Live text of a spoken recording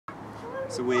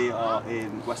So we are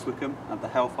in West Wickham at the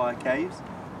Hellfire caves.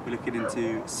 We're looking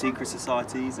into secret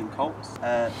societies and cults.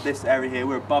 This area here,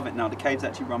 we're above it now. The caves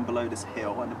actually run below this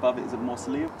hill, and above it is a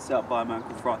mausoleum set up by a man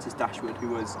called Francis Dashwood, who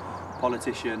was a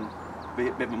politician, a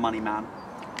bit of a money man.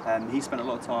 He spent a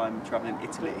lot of time travelling in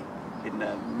Italy in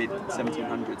the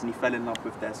mid-1700s, and he fell in love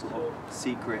with their sort of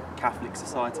secret Catholic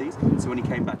societies. So when he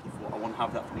came back, he thought, I want to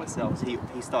have that for myself. So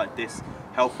he started this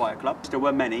Hellfire club. There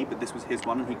were many, but this was his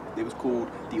one, and it was called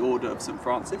the Order of St.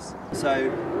 Francis. So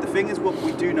the thing is, what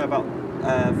we do know about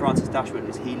Francis Dashwood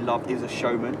is he was a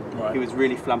showman. Right. He was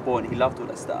really flamboyant. He loved all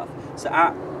that stuff. So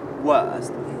at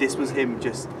worst, this was him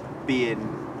just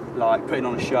being like putting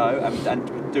on a show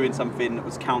and doing something that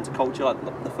was counterculture,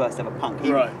 like the first ever punk.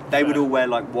 They would all wear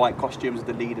like white costumes,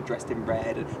 the leader dressed in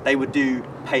red, and they would do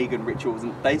pagan rituals,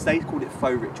 and they called it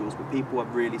faux rituals, but people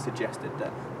have really suggested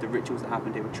that the rituals that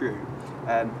happened here were true.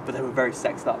 But they were very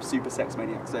sexed up, super sex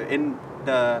maniacs. So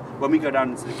when we go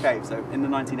down into the cave, so in the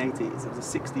 1980s, there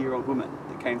was a 60-year-old woman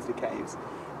that came to the caves,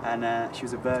 and she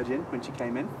was a virgin when she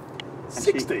came in.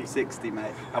 60? 60,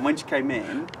 mate. And when she came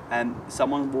in,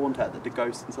 someone warned her that the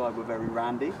ghosts inside were very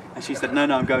randy. And she said, no,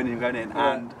 I'm going in.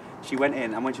 Yeah. And she went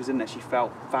in, and when she was in there, she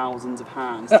felt thousands of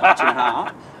hands touching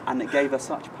her, and it gave her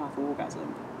such a powerful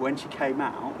orgasm. When she came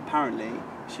out, apparently,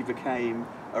 she became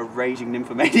a raging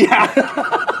nymphomaniac.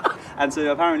 And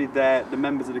so apparently the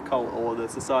members of the cult or the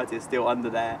society are still under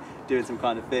there doing some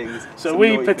kind of things. So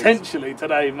we potentially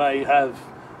today may have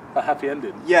a happy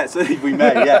ending. Yeah, so we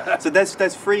may, yeah. So there's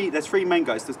three main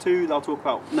ghosts. There's two that I'll talk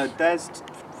about. No, there's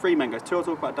three main ghosts. Two I'll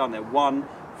talk about down there. One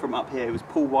from up here, who was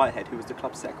Paul Whitehead, who was the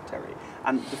club secretary.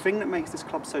 And the thing that makes this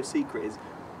club so secret is,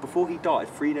 before he died,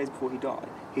 3 days before he died,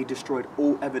 he destroyed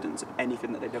all evidence of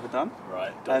anything that they'd ever done.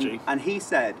 Right, dodgy. And he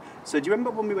said, so do you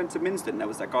remember when we went to Minston, there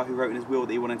was that guy who wrote in his will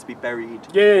that he wanted to be buried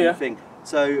in the thing.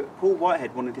 So Paul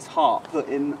Whitehead wanted his heart put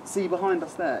in, see behind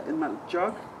us there, in that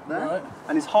jug there? Right.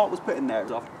 And his heart was put in there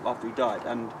after he died.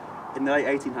 And in the late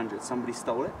 1800s, somebody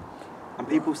stole it. And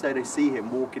people say they see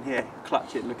him walking here,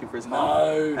 clutch it, looking for his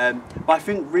heart. But I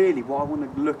think really what I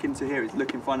want to look into here is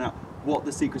find out what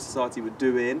the secret society were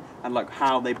doing and like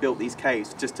how they built these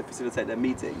caves just to facilitate their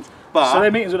meetings. But so their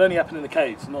meetings would only happen in the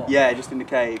caves, not? Yeah, just in the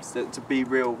caves, to be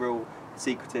real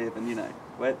secretive, and you know,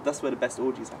 that's where the best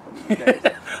orgies happen. In the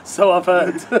caves. So I've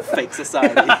heard. Fake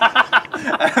society.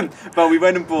 But we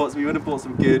went and bought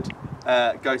some good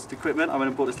ghost equipment. I went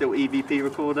and bought this little EVP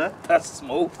recorder. That's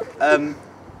small.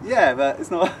 Yeah, but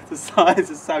it's not the size,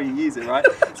 it's how you use it, right?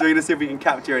 So we're going to see if we can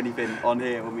capture anything on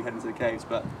here when we head into the caves.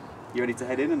 But you ready to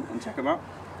head in and check them out?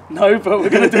 No, but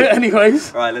we're going to do it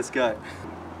anyways. Right, let's go.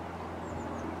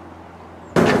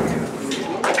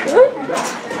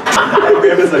 Every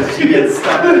episode she gets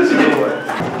stuck.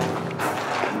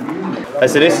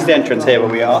 So this is the entrance here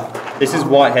where we are. This is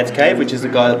Whitehead's cave, which is the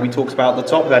guy that we talked about at the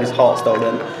top who had his heart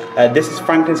stolen. This is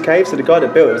Franklin's cave, so the guy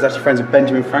that built it was actually friends with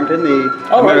Benjamin Franklin, the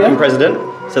American president.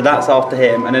 So that's after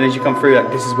him, and then as you come through, like,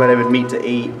 this is where they would meet to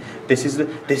eat. This is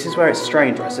where it's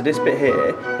strange, right? So this bit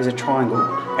here is a triangle.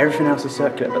 Everything else is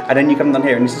circular. And then you come down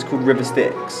here, and this is called River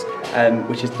Styx,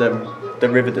 which is the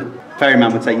river that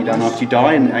ferryman would take you down after you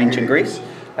die in ancient Greece.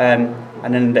 And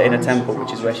then the inner temple,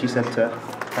 which is where she's said to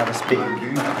have a speak.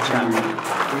 And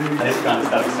this kind of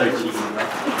stuff is so cheesy, right?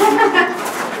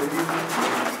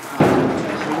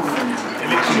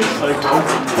 So cold.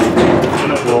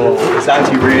 Whoa, it's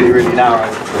actually really narrow.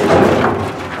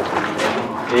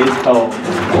 It is cold.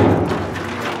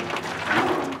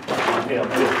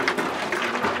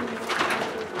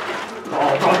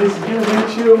 Oh, God, this is giving me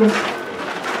chills.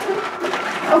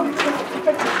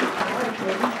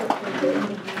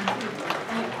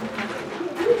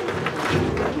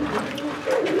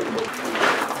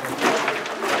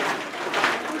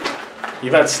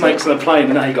 You've had snakes on a plane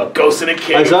and now you've got ghosts in a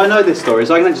cave. So I know this story,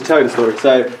 so I can actually tell you the story.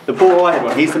 So the Paul Whitehead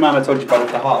one, he's the man I told you about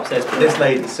with the heart upstairs, but this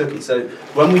lady, Suki. So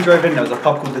when we drove in, there was a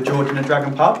pub called the George and the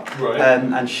Dragon pub, right.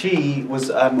 And she was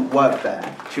worked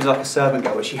there. She was like a servant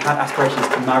girl, but she had aspirations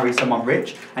to marry someone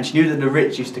rich, and she knew that the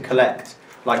rich used to collect,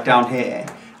 like down here.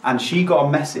 And she got a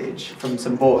message from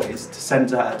some boys to send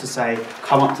to her to say,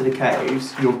 come up to the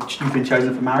caves, you've been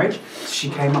chosen for marriage. So she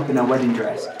came up in her wedding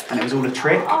dress, and it was all a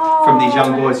trick from these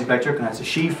young boys who played trick on her. So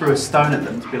she threw a stone at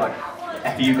them to be like,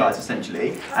 F you guys,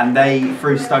 essentially. And they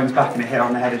threw stones back and it hit her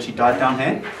on the head, and she died down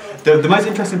here. The most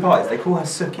interesting part is they call her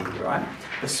Suki, right?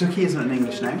 But Suki isn't an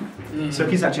English name.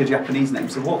 Suki is actually a Japanese name.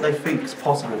 So what they think is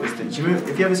possible is that,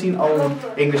 if you ever seen old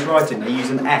English writing, they use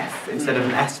an F instead of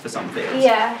an S for something.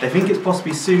 Yeah. They think it's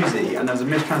possibly Susie, and there was a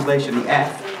mistranslation. The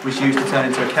F was used to turn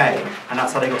into a K, and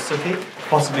that's how they got Suki.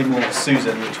 Possibly more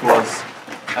Susan, which was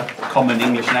a common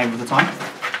English name at the time.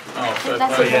 Oh,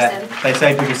 That's So yeah, they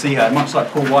say people see her, much like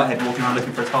Paul Whitehead walking around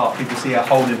looking for his heart, people see her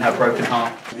holding her broken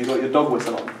heart. Have you got your dog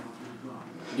whistle on?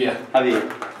 Yeah. Have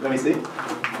you? Let me see.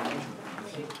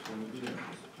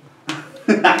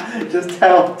 Just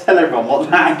tell everyone what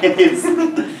that is.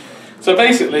 So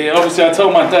basically, obviously I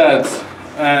told my dad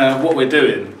what we're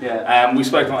doing. Yeah. We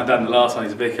spoke to my dad in the last one,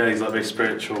 he's a vicar, he's like very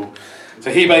spiritual. So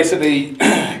he basically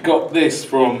got this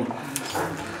from,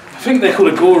 I think they're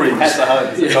called agoris. That's a home,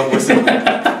 it's a dog whistle.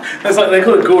 It's like, they're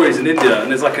called agoris in India, and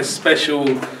there's like a special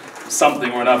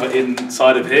something or another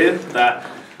inside of here that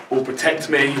will protect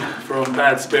me from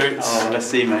bad spirits. Oh, let's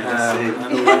see, mate, let's see.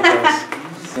 And all that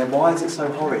jazz. Yeah, why is it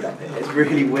so horrid up here? It's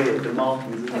really weird, the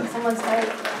markings, isn't it? Someone's hair.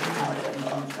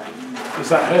 Is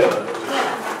that hair?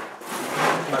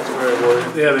 Yeah. That's very worrying.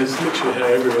 Yeah, there's literally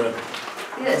hair everywhere.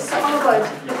 Yes. Oh my god.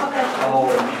 Look how much, Oh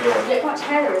my god. look how much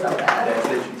hair there is up there. Yeah, it's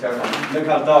literally terrifying. Look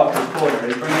how dark this corner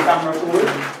is. Bring the camera forward.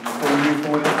 Before we move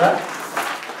forward with that.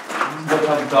 Look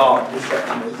how dark this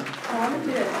section is. Oh, I'm gonna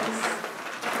do this.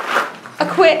 I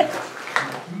quit.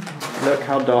 Look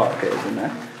how dark it is in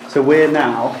there. So we're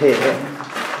now here,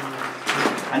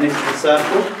 and this is the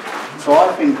circle. So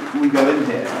I think we go in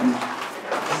here and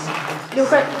You'll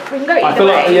go, we can go either I feel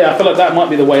way. like, yeah, I feel like that might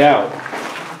be the way out.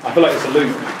 I feel like it's a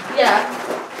loop. Yeah.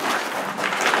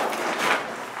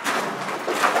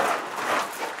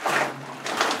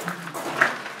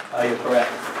 oh, you're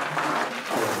correct.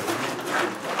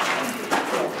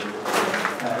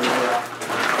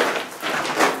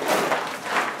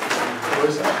 What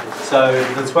is that? So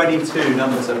the 22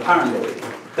 numbers, apparently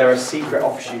there are secret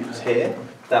offshoots here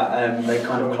that they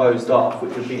kind of closed off,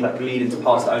 which would be like leading to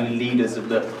paths that only leaders of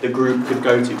the group could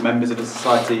go to, members of the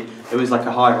society. It was like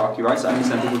a hierarchy, right? So only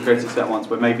some people could go to certain ones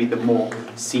where maybe the more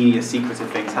senior secretive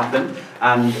things happen.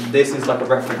 And this is like a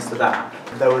reference to that.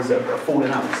 There was a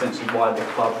falling out, essentially why the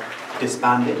club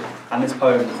disbanded. And this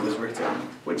poem was written,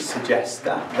 which suggests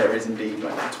that there is indeed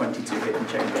like 22 hidden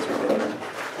chambers within there.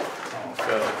 Oh,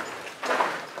 God.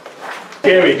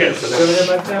 Scary again. So they're going to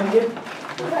go back down again?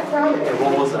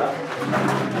 What was that?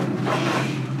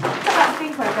 That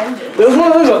thing for Avengers. There was one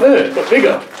of those up there, but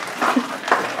bigger.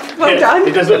 Well done.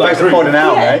 It does look like Thanks for pointing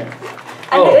out, Yeah. mate.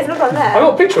 And Oh. there's not on there. I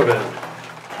got a picture of it.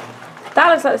 That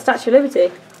looks like the Statue of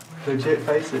Liberty. Legit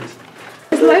faces.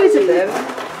 There's loads of them.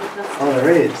 Oh, there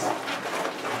is.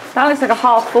 That looks like a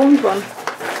half-formed one.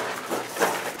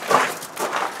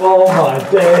 Oh my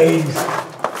days.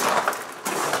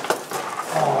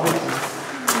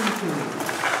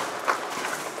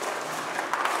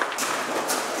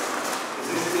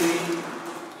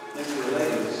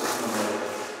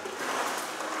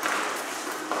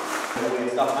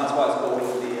 That's why it's got all of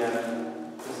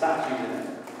the statues in it.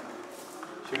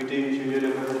 Should we do a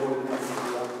little bit of recording?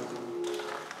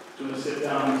 Do you want to sit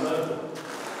down and serve?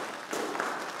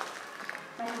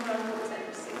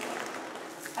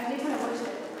 I did kind of watch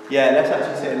it. Yeah, let's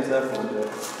actually sit in a circle and do it.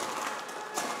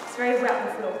 It's very wet on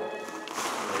the floor.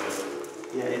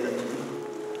 Yeah, it is actually.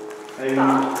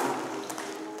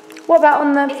 What about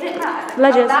on the Isn't it that?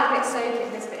 ledges? Oh, that bit's so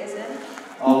thick, this bit isn't.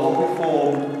 Oh, what we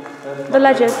formed. The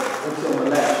ledges. What's on the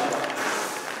ledge?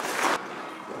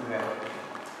 Okay.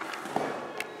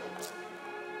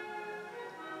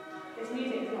 This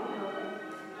music's not helping.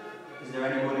 Is there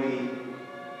anybody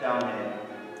down here?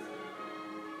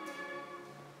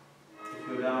 If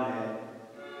you're down here,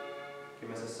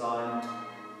 give us a sign,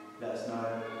 let us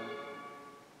know.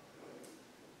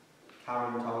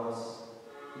 Karen told us,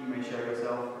 you may show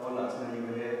yourself or let us know you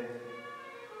were here.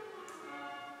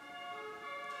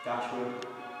 Dashwood,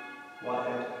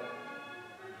 Whitehead.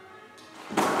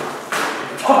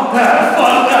 Fuck that!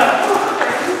 Fuck that!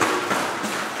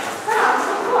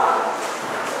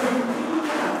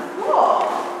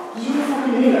 What? Did you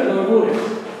fucking hear that low voice?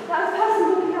 That was a person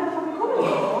walking down the fucking corridor.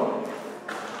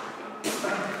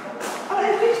 Oh,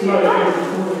 it's literally No, a man.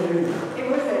 it It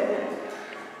was it.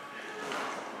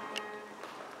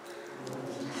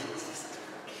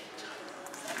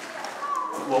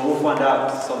 Well, we'll find out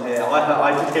if it's on here.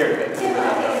 I did hear it.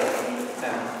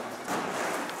 Yeah.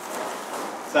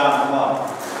 Sam, come on.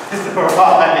 It's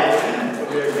alright.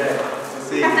 It'll be okay. We'll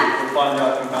see. We'll find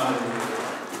out if we found it.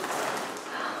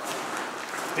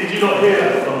 Did you not hear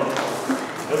that?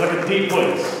 It was like a deep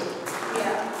voice.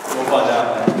 Yeah. We'll find out,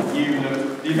 mate. You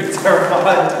look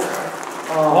terrified.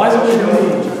 Why is it really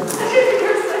me?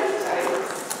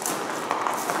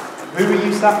 Who were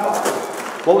you sat by?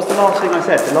 What was the last thing I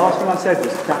said? The last thing I said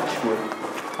was Dashwood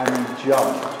and then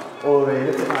jumped. Oh, really?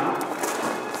 Look at that.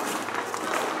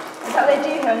 Is that what they do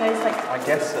here on those, like, I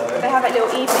guess so. they have like little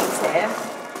evenings here?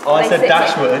 Oh, I They said sit here.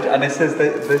 Dashwood and it says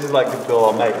that this is like the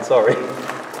door, mate, sorry.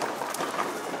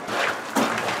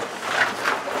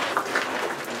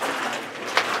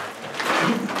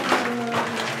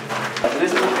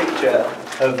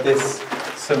 replica of this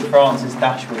St Francis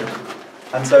dashwood,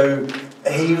 and so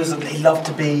he loved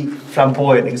to be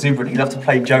flamboyant, exuberant. He loved to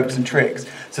play jokes and tricks.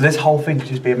 So this whole thing could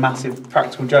just be a massive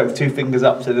practical joke. 2 fingers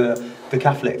up to the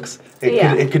Catholics.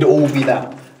 It could all be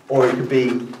that, or it could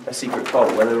be a secret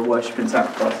cult where they were worshipping,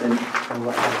 sacrificing, and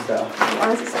all that kind of stuff.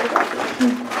 Why is it so dark?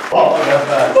 Oh, I'll go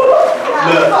first.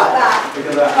 Look, Fuck that. look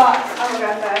at that. Fuck, I'm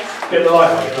gonna go first. Get the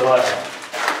light out, get the light out.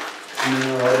 No,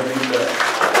 I don't think so.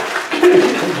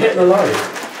 Get the light.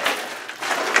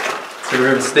 So the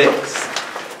river Styx.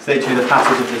 It's literally the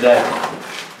passage of the dead.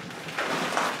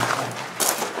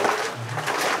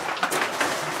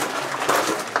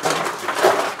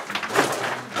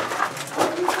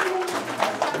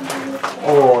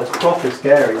 Oh, it's proper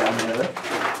scary down here, though.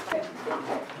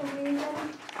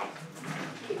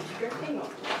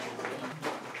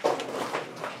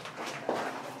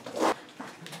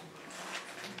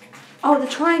 Oh, the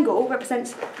triangle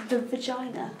represents the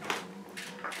vagina.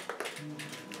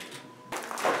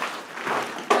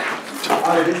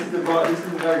 Oh, this is the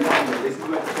very bottom. This is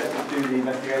where detectives do the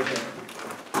investigation.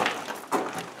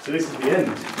 So this is the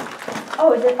end.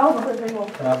 Oh, is it? Oh my god, there's more.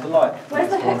 Can I have the light? Where's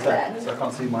the hook then? So I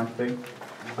can't see my thing.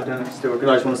 I don't know if it's still good.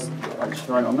 I just want to just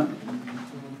write on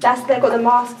that. They've got the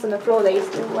masks on the floor they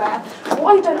used to wear.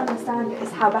 What I don't understand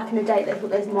is how back in the day they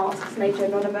thought those masks made you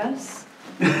anonymous.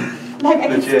 Like, I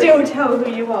can Legit. still tell who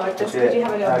you are just because you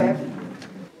have a little bit.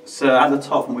 So at the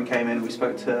top, when we came in, we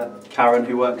spoke to Karen,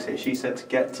 who works here. She said to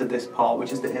get to this part,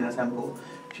 which is the inner temple,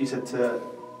 she said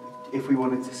if we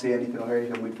wanted to see anything or hear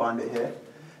anything, we'd find it here.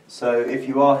 So if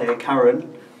you are here,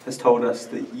 Karen has told us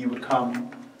that you would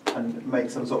come and make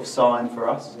some sort of sign for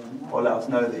us, or let us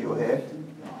know that you're here.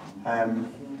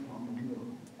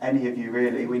 Any of you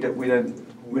really, we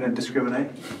don't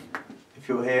discriminate. If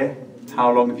you're here,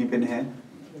 how long have you been here?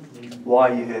 Why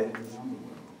are you here?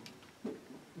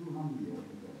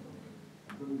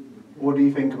 What do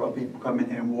you think about people coming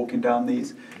here and walking down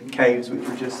these caves, which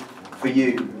were just for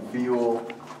you, for your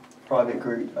private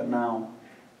group, and now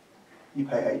you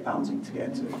pay £8 to get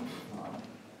into it?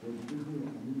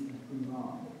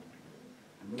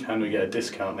 Can we get a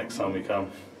discount next time we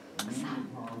come?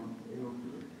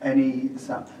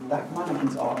 That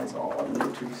mannequin's eyes are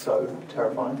literally so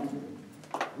terrifying.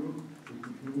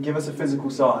 Give us a physical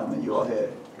sign that you are here.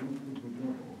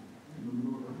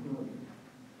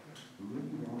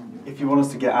 If you want us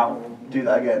to get out, do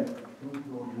that again.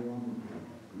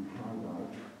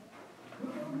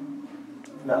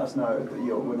 Let us know that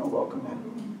we're not welcome here.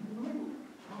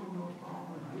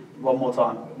 One more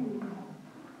time.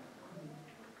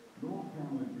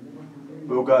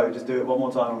 We'll go, just do it one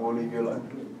more time and we'll leave you alone.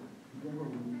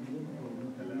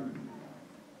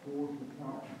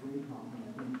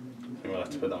 I think we'll have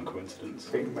to put that on coincidence.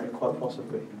 I think quite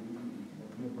possibly.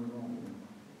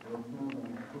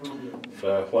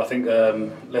 Well, I think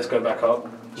let's go back up.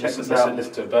 Check this Let's out.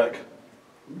 listen to it back.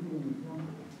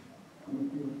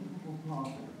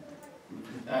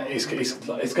 It's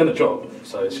going to drop,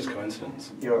 so it's just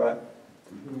coincidence. You're right.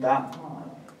 That.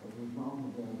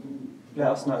 Let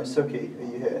us know. Suki, are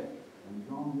you here?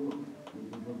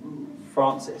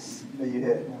 Francis, are you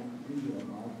here?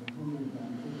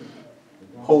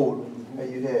 Paul, are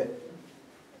you here?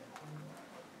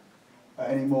 Are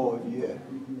any more of you here?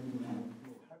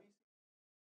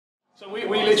 So we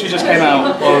literally just came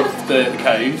out of the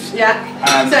caves. Yeah.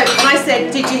 So when I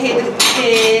said, did you hear the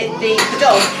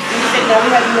dog? And you said, no, we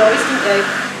heard the noise, didn't you?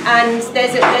 And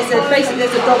there's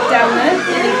a dog down there,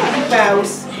 and he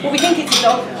growls. Well, we think it's a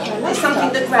dog. It's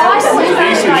something that growls. We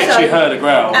literally heard a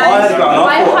growl. I heard a growl.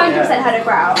 I 100% heard a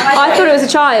growl. I thought it was a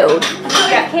child.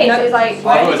 Yeah, kids, it was like... I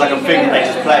thought it was like a thing that they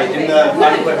just played in the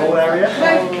banquet hall area.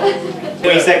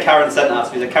 We said Karen sent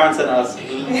us. We said Karen sent us.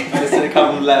 Listen,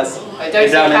 come and let us. I don't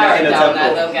see down Karen in the down there,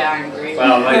 temple. they'll get angry.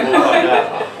 Well, maybe we'll find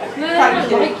out.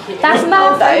 That's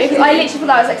mad though, because I literally thought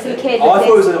that was like some kid. I thought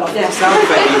it was a sound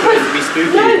effect. You could be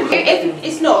spooky. No,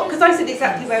 it's not, because I said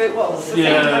exactly where it was.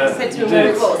 Yeah, I said to him where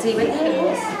it was, he went, yeah, it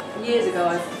was. Years ago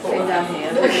I came down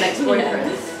here with an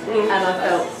ex-boyfriend and I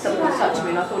felt something was touching me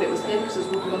and I thought it was him because he was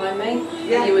walking behind me.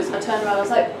 Yeah. I turned around, I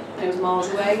was like, he was miles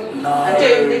away. No.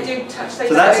 They do touch.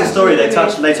 So that's the story. They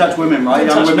touch women, right?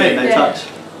 Young women. They touch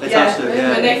them.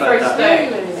 Yeah. And they throw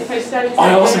stones. They throw stones. I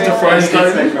asked him to throw a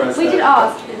stone. We did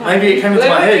ask. Maybe it came into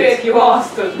my head. If you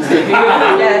asked them.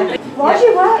 Yeah. Why do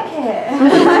you work here?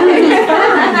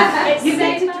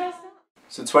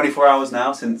 So 24 hours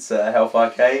now since Hellfire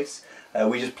Caves.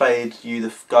 We just played you the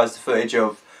footage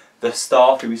of the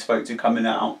staff who we spoke to coming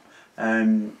out,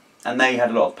 and they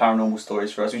had a lot of paranormal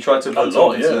stories for us. We tried to put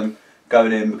them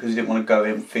going in because we didn't want to go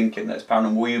in thinking that it's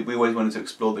paranormal. We always wanted to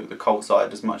explore the cult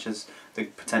side as much as the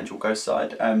potential ghost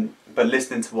side. But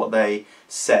listening to what they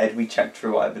said, we checked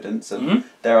through our evidence, and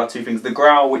there are two things: the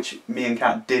growl, which me and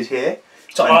Kat did hear.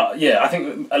 So I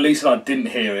think Elise and I didn't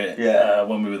hear it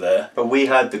when we were there. But we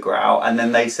heard the growl, and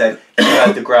then they said you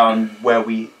heard the growl where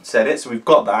we said it. So we've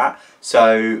got that.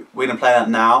 So we're gonna play that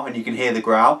now, and you can hear the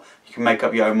growl. You can make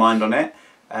up your own mind on it.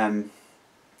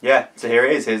 Yeah. So here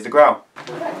it is. Here's the growl.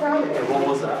 What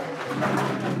was that?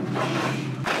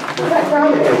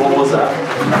 What was that?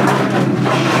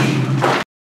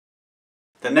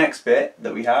 The next bit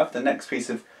that we have, the next piece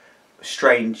of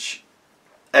strange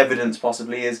evidence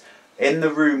possibly is in the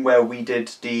room where we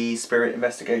did the spirit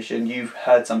investigation. You've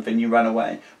heard something, you ran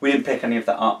away. We didn't pick any of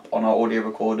that up on our audio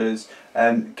recorders.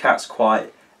 Kat's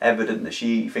quite evident that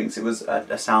she thinks it was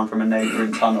a sound from a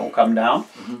neighbouring tunnel come down.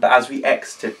 But as we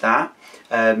exited that,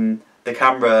 the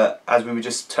camera, as we were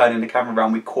just turning the camera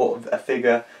around, we caught a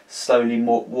figure slowly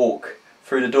walk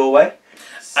through the doorway.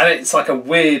 And it's like a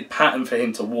weird pattern for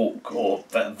him to walk, or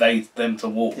them to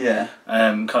walk. Yeah.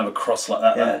 Kind of across like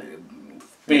that. Yeah.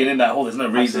 Being in that hall, there's no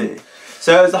reason. Absolutely.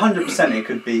 So it was 100%.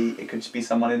 It could just be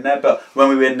someone in there. But when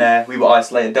we were in there, we were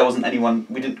isolated. There wasn't anyone.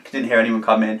 We didn't hear anyone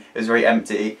come in. It was very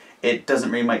empty. It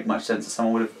doesn't really make much sense that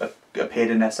someone would have appeared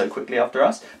in there so quickly after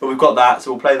us. But we've got that,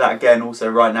 so we'll play that again. Also,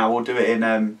 right now, we'll do it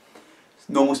in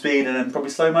normal speed and then probably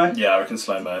slow mo. Yeah, I reckon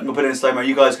slow mo. We'll put it in slow mo.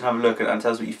 You guys can have a look at it and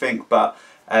tell us what you think. But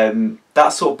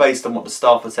that's sort of based on what the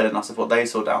staff were telling us of what they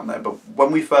saw down there. But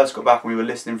when we first got back and we were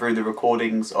listening through the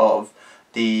recordings of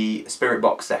the Spirit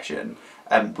Box session,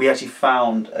 we actually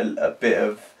found a bit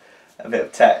of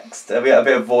text, a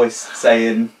bit of voice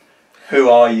saying, "Who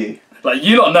are you?" Like,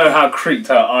 you don't know how creeped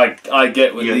out I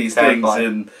get with these terrified. things,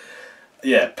 and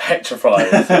yeah,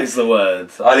 petrified is the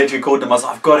word. I literally called them. I was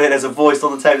like, "I've got it. There's a voice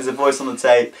on the tape. There's a voice on the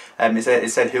tape."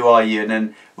 It said, "Who are you?" And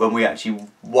then when we actually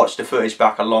watched the footage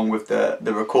back along with the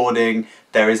recording,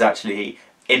 there is actually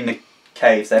in the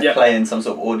caves they're playing some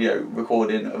sort of audio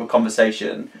recording of a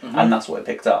conversation, and that's what it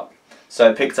picked up. So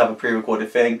it picked up a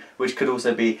pre-recorded thing, which could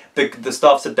also be the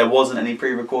staff said there wasn't any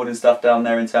pre-recorded stuff down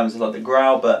there in terms of like the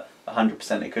growl, but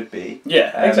 100% it could be.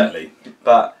 Yeah, exactly.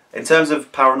 But in terms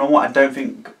of paranormal, I don't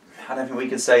think we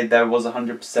could say there was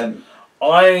 100%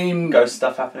 ghost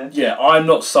stuff happening. Yeah, I'm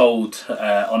not sold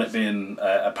on it being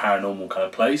a paranormal kind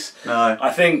of place. No.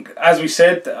 I think, as we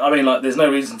said, I mean, like, there's no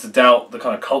reason to doubt the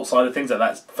kind of cult side of things.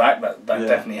 That's fact. That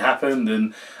definitely happened,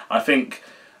 and I think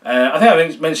I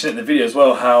mentioned it in the video as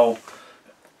well how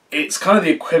it's kind of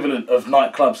the equivalent of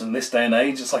nightclubs in this day and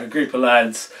age. It's like a group of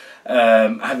lads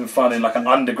having fun in like an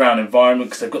underground environment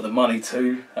because they've got the money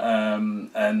too,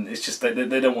 and it's just they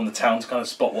don't want the town to kind of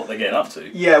spot what they're getting up to.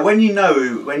 Yeah, when you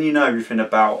know everything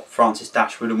about Francis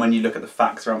Dashwood, and when you look at the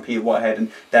facts around Peter Whitehead,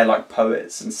 and they're like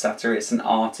poets and satirists and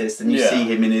artists, and you see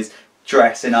him in his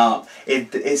dressing up,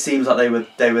 it seems like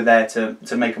they were there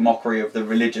to make a mockery of the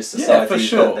religious society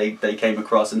that they came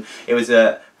across, and it was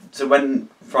so when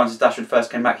Francis Dashwood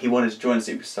first came back, he wanted to join the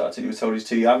secret society, and he was told he was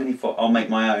too young, and he thought, I'll make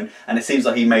my own. And it seems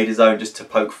like he made his own just to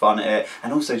poke fun at it,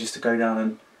 and also just to go down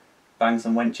and bang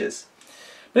some wenches.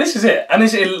 This is it, and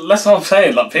that's what I'm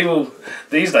saying. Like, people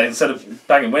these days, instead of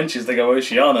banging wenches, they go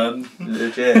Oceana and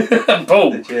legit, and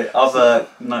boom. Legit. Other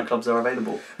nightclubs are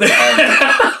available.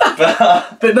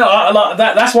 But no,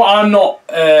 that's what I'm not.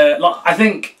 I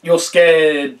think you're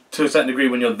scared to a certain degree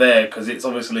when you're there because it's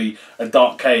obviously a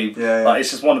dark cave. Yeah. Like,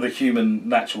 it's just one of the human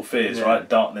natural fears, right?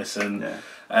 Darkness and.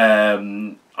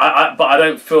 But I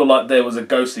don't feel like there was a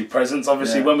ghostly presence.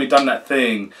 Obviously, when we done that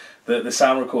thing, the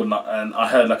sound recording, and I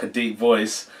heard like a deep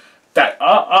voice. That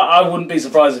I wouldn't be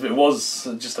surprised if it was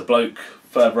just a bloke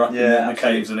further up in the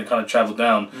caves and it kind of travelled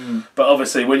down. But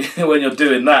obviously, when you're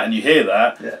doing that and you hear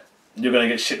that, you're going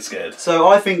to get shit scared. So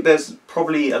I think there's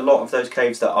probably a lot of those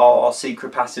caves that are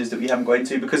secret passages that we haven't got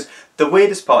into, because the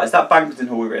weirdest part is that banqueting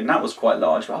hall we were in, that was quite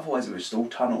large, but otherwise it was just all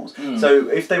tunnels. So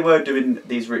if they were doing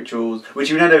these rituals,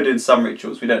 which we know they were doing some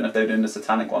rituals, we don't know if they were doing the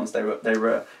satanic ones they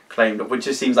were claimed of, which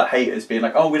just seems like haters being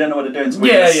like, oh, we don't know what they're doing, so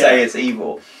we're going to say it's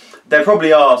evil. There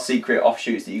probably are secret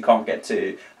offshoots that you can't get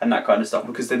to and that kind of stuff,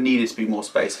 because there needed to be more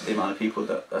space for the amount of people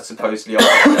that are supposedly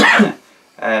on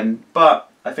there.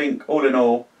 But I think all in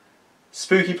all,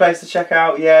 spooky place to check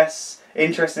out, yes.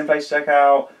 Interesting place to check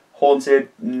out. Haunted,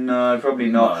 no, probably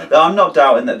not. No. I'm not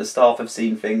doubting that the staff have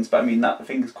seen things, but I mean, that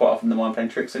thing is quite often the mind playing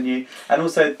tricks on you. And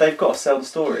also, they've got to sell the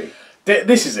story.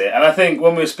 This is it, and I think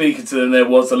when we were speaking to them, there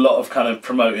was a lot of kind of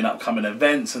promoting upcoming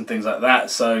events and things like that.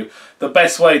 So the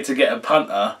best way to get a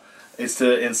punter is to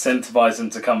incentivise them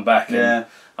to come back. And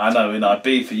I know, in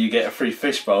Ibiza you get a free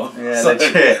fish bowl. Yeah, so.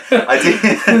 legit. I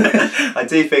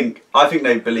think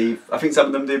they believe. I think some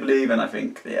of them do believe, and I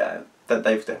think that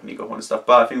they've definitely got haunted stuff.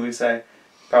 But I think we say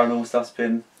paranormal stuff's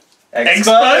been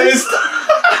exposed.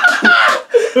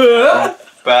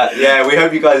 But yeah, we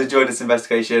hope you guys enjoyed this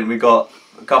investigation. We got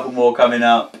a couple more coming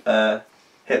up.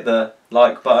 Hit the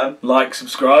like button,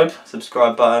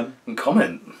 subscribe button, and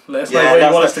comment. Let us know where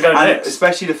you want us to go next.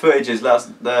 Especially the footages.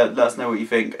 Let us know what you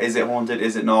think. Is it haunted?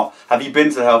 Is it not? Have you been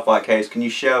to the Hellfire caves? Can you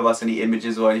share with us any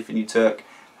images or anything you took?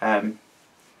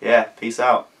 Yeah, peace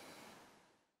out.